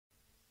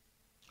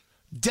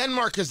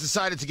Denmark has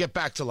decided to get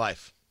back to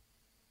life.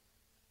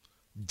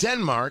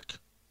 Denmark,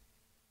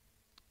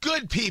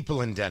 good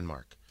people in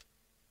Denmark.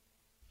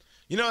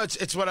 You know,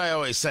 it's what I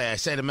always say. I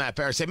say to Matt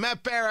Bear,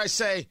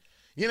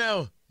 you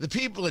know, the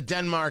people of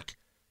Denmark,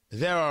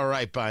 they're all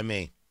right by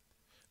me.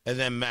 And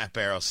then Matt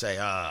Bear will say,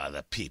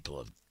 the people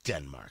of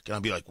Denmark. And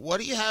I'll be like, what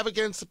do you have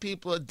against the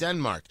people of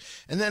Denmark?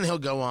 And then he'll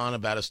go on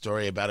about a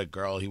story about a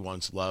girl he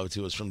once loved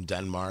who was from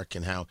Denmark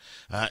and how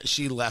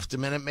she left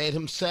him and it made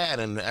him sad.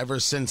 And ever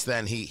since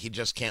then, he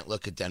just can't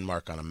look at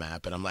Denmark on a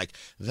map. And I'm like,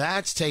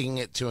 that's taking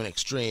it to an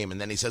extreme.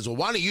 And then he says, well,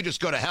 why don't you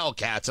just go to hell,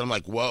 cats? And I'm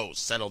like, whoa,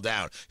 settle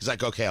down. He's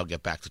like, okay, I'll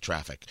get back to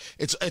traffic.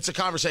 It's a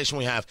conversation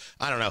we have,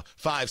 I don't know,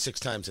 5-6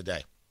 times a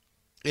day.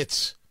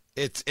 It's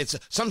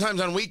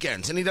sometimes on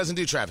weekends, and he doesn't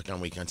do traffic on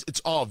weekends.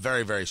 It's all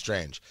very, very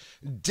strange.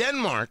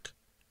 Denmark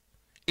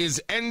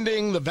is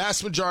ending the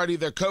vast majority of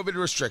their COVID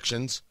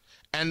restrictions,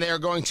 and they are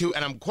going to,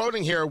 and I'm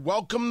quoting here,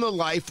 welcome the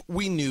life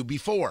we knew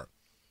before.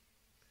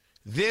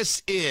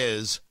 This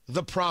is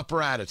the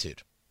proper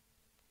attitude.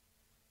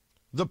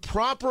 The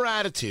proper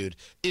attitude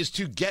is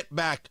to get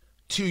back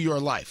to your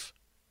life.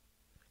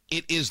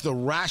 It is the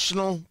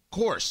rational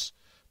course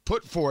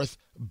put forth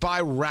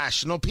by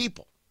rational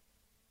people.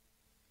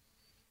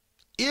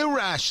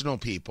 Irrational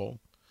people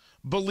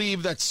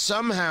believe that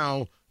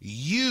somehow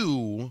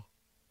you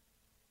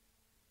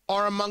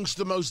are amongst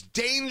the most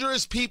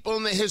dangerous people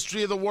in the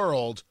history of the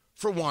world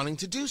for wanting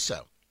to do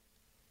so.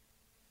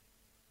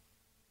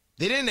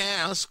 They didn't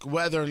ask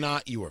whether or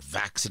not you were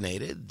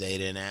vaccinated. They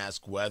didn't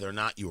ask whether or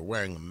not you were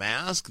wearing a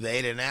mask.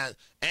 They didn't ask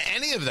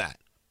any of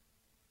that.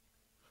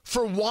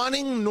 For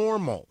wanting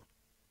normal,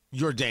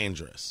 you're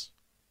dangerous.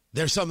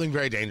 There's something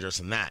very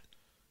dangerous in that.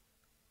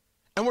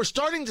 And we're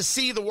starting to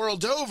see the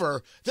world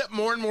over that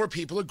more and more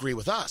people agree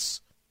with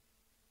us.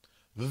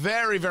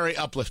 Very, very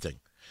uplifting.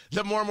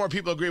 That more and more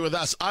people agree with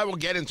us. I will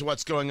get into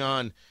what's going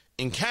on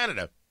in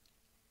Canada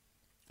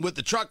with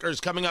the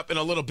truckers coming up in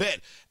a little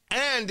bit.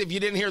 And if you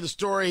didn't hear the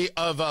story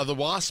of the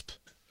WASP,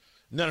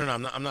 no,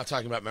 I'm not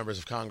talking about members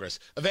of Congress.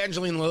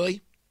 Evangeline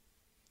Lilly.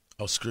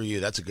 Oh, screw you.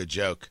 That's a good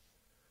joke.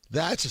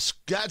 That's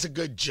a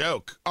good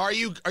joke. Are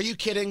you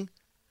kidding?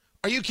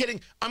 Are you kidding?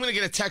 I'm going to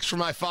get a text from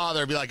my father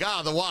and be like,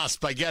 the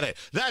WASP, I get it.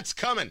 That's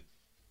coming.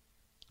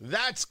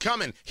 That's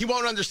coming. He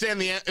won't understand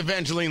the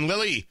Evangeline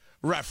Lilly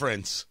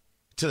reference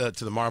to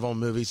the Marvel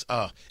movies.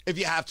 If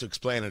you have to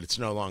explain it, it's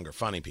no longer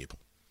funny, people.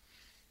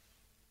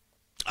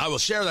 I will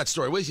share that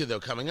story with you, though,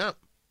 coming up.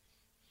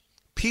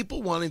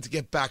 People wanting to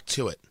get back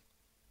to it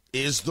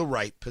is the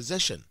right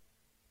position.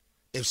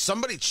 If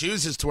somebody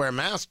chooses to wear a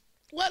mask,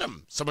 let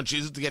them. Someone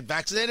chooses to get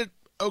vaccinated,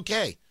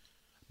 okay.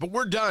 But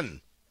we're done.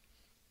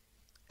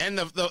 And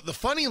the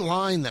funny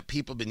line that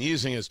people have been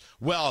using is,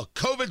 well,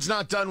 COVID's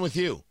not done with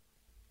you.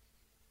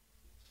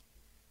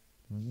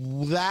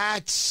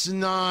 That's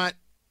not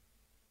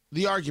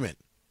the argument.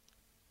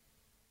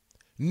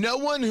 No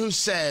one who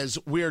says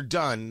we're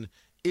done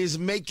is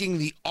making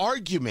the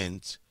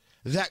argument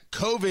that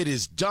COVID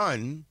is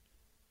done.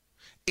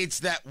 It's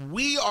that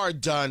we are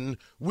done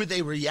with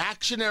a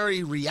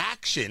reactionary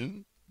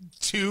reaction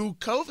to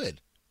COVID.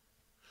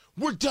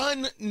 We're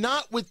done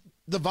not with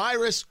the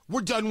virus.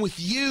 We're done with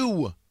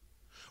you.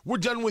 We're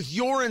done with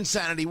your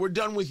insanity. We're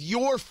done with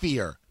your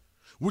fear.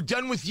 We're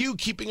done with you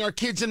keeping our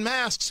kids in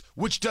masks,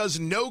 which does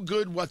no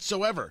good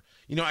whatsoever.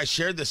 You know, I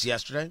shared this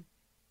yesterday,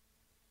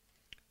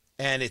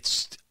 and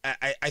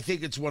I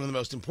think it's one of the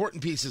most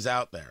important pieces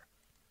out there.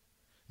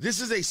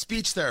 This is a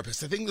speech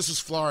therapist. I think this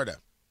is Florida,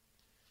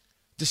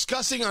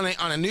 discussing on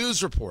a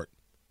news report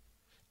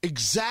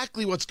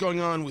exactly what's going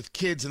on with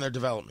kids and their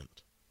development.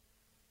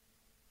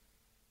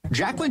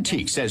 Jacqueline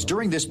Teague says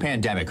during this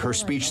pandemic, her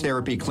speech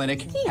therapy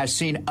clinic has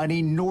seen an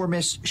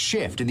enormous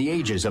shift in the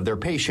ages of their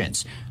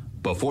patients.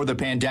 Before the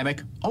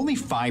pandemic, only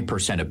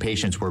 5% of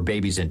patients were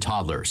babies and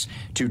toddlers.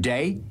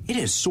 Today, it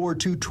has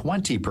soared to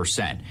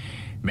 20%.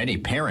 Many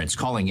parents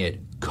calling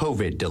it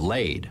COVID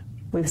delayed.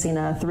 We've seen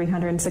a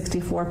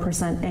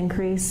 364%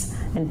 increase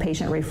in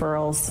patient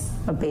referrals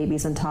of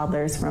babies and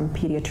toddlers from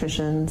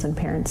pediatricians and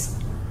parents.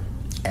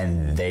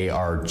 And they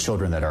are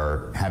children that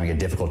are having a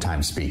difficult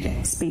time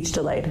speaking. Speech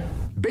delayed.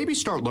 Babies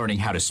start learning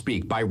how to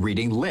speak by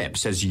reading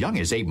lips as young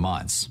as 8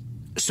 months.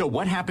 So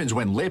what happens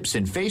when lips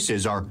and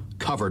faces are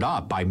covered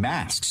up by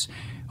masks?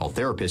 Well,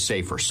 therapists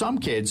say for some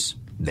kids,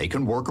 they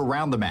can work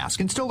around the mask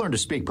and still learn to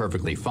speak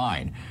perfectly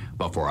fine.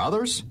 But for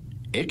others,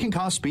 it can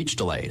cause speech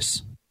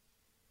delays.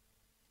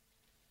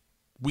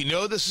 We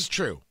know this is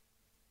true.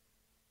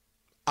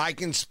 I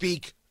can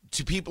speak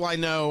to people I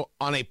know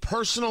on a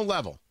personal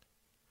level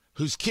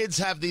whose kids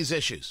have these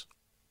issues.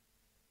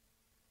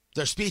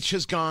 Their speech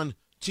has gone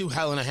to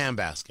hell in a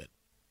handbasket.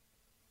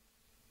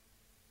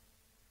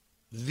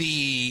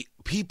 The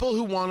people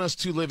who want us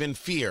to live in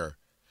fear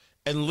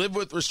and live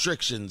with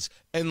restrictions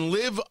and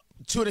live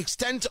to an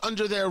extent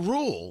under their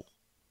rule,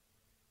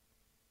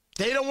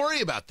 they don't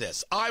worry about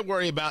this. I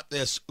worry about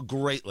this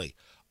greatly.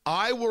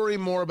 I worry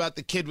more about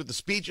the kid with the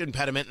speech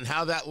impediment and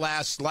how that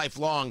lasts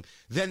lifelong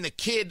than the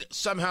kid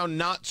somehow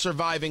not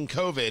surviving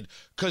COVID,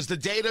 because the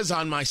data's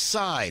on my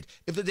side.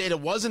 If the data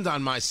wasn't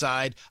on my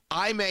side,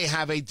 I may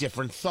have a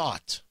different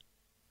thought.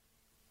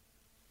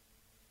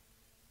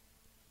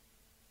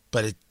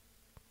 But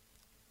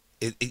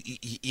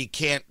you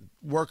can't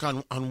work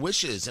on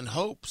wishes and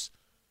hopes,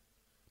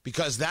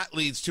 because that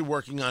leads to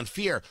working on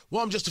fear.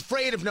 Well, I'm just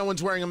afraid if no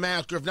one's wearing a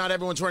mask, or if not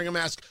everyone's wearing a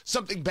mask,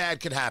 something bad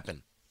could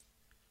happen.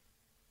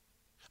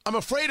 I'm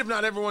afraid if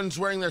not everyone's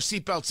wearing their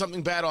seatbelt,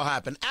 something bad will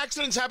happen.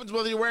 Accidents happen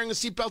whether you're wearing a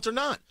seatbelt or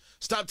not.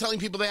 Stop telling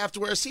people they have to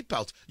wear a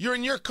seatbelt. You're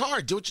in your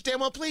car. Do what you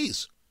damn well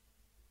please.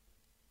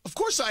 Of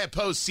course I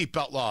oppose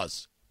seatbelt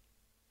laws.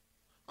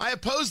 I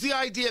oppose the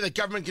idea that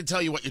government can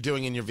tell you what you're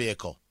doing in your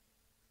vehicle.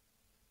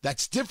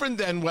 That's different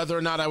than whether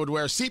or not I would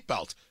wear a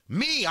seatbelt.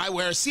 Me, I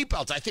wear a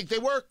seatbelt. I think they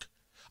work.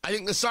 I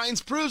think the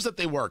science proves that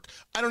they work.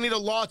 I don't need a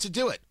law to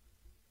do it.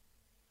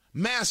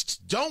 Masks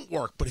don't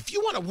work, but if you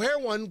want to wear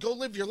one, go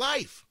live your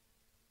life.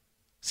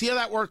 See how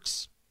that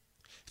works?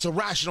 It's a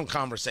rational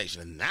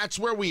conversation, and that's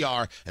where we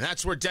are, and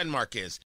that's where Denmark is.